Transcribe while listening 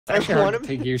actually hard to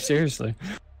take you seriously.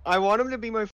 I want him to be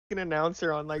my fucking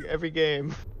announcer on like every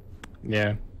game.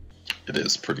 Yeah. It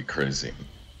is pretty crazy.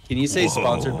 Can you say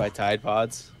sponsored by Tide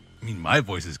Pods? I mean, my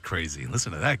voice is crazy.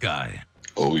 Listen to that guy.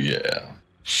 Oh yeah.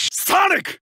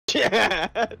 Sonic! Yeah.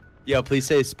 Yo, please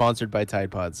say sponsored by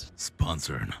Tide Pods.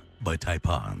 Sponsored by Tide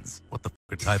Pods. What the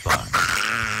fuck are Tide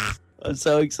Pods? I'm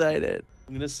so excited.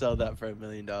 I'm gonna sell that for $1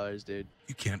 million, dude.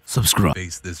 You can't subscribe.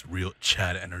 Face this real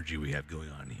chat energy we have going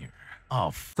on here.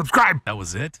 Oh, subscribe! That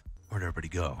was it? Where'd everybody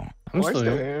go? I'm We're still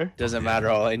still here. here. Doesn't matter,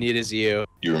 all I need is you.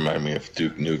 You remind me of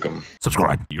Duke Nukem.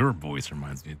 Subscribe. Your voice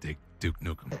reminds me of Duke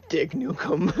Nukem. Dick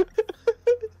Nukem.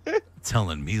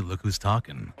 Telling me, look who's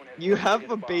talking. You have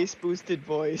a bass boosted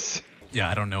voice. Yeah,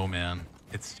 I don't know, man.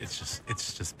 It's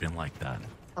just been like that.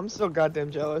 I'm so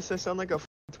goddamn jealous. I sound like a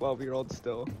 12-year-old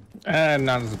still.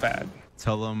 Not as bad.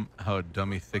 Tell them how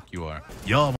dummy thick you are.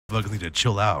 Y'all motherfuckers need to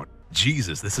chill out.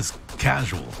 Jesus, this is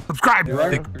casual. Subscribe.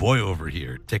 Thick boy over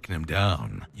here taking him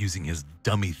down using his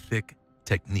dummy thick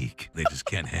technique. They just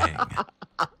can't hang.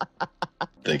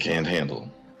 They can't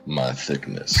handle my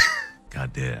thickness.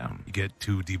 Goddamn. You get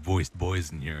two deep-voiced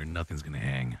boys in here and nothing's gonna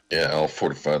hang. Yeah, I'll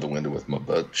fortify the window with my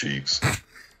butt cheeks.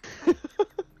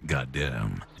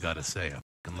 Goddamn. Gotta say, I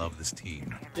fucking love this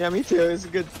team. Yeah, me too. It's a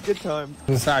good time.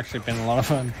 It's actually been a lot of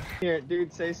fun. Here,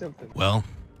 dude, say something. Well,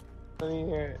 Let me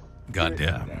hear it.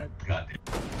 goddamn.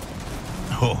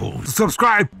 Oh,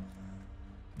 subscribe!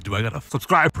 Do I got a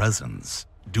subscribe presence?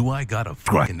 Do I got a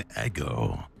fucking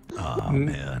ego? Oh,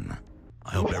 man.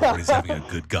 I hope everybody's having a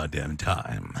good goddamn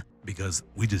time. Because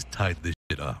we just tied this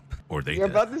shit up. Or they You're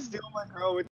did. about to steal my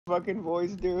girl with your fucking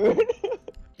voice, dude.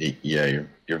 Yeah,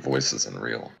 your voice isn't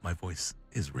real. My voice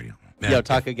is real. Man, Yo,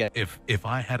 talk again. If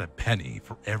I had a penny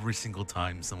for every single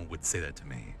time someone would say that to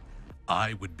me,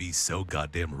 I would be so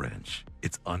goddamn rich.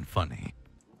 It's unfunny.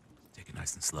 Take it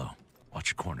nice and slow. Watch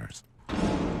your corners.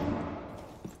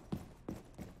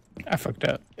 I fucked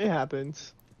up. It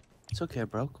happens. It's okay,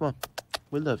 bro. Come on.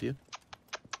 We love you.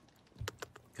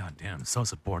 Goddamn, so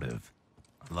supportive.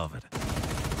 I love it.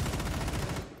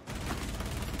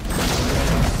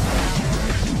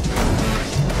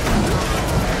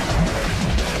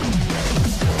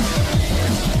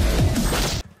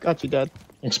 Got you, Dad.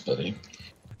 Thanks, buddy.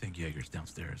 I think Jaeger's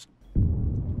downstairs.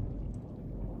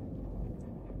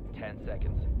 10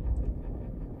 seconds.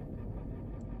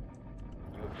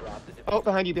 You have dropped the Oh,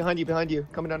 behind you.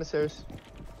 Coming down the stairs.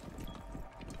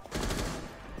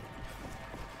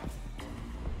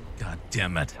 God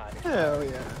damn it. Hell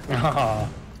yeah. Aw.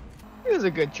 It was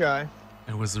a good try.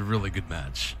 It was a really good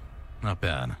match. Not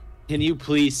bad. Can you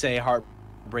please say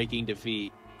heartbreaking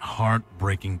defeat?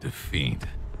 Heartbreaking defeat.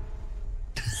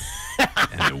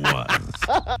 And it was.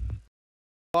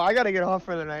 Well, I gotta get off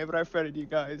for the night, but I fretted you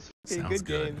guys. Okay, Sounds good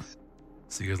good. games.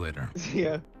 See you guys later.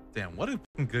 Yeah. Damn, what a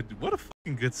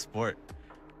fucking good sport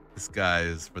this guy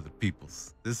is for the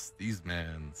peoples. These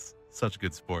mans, such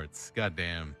good sports.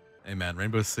 Goddamn. Hey man,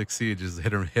 Rainbow Six Siege is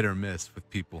hit or miss with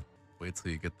people. Wait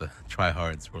till you get the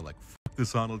tryhards who are like, fuck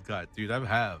this Arnold guy. Dude, I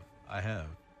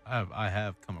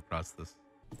have come across this.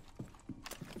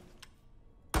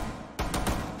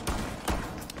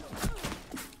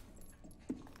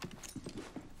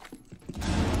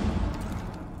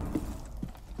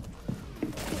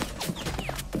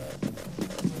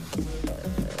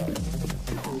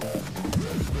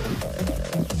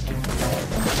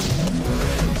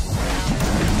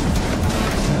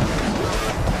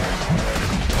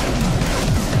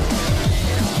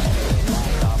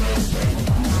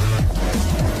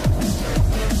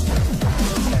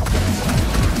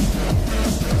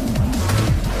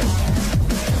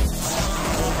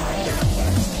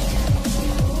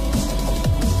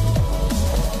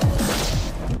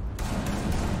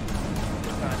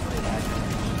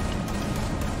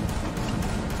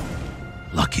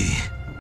 Lucky.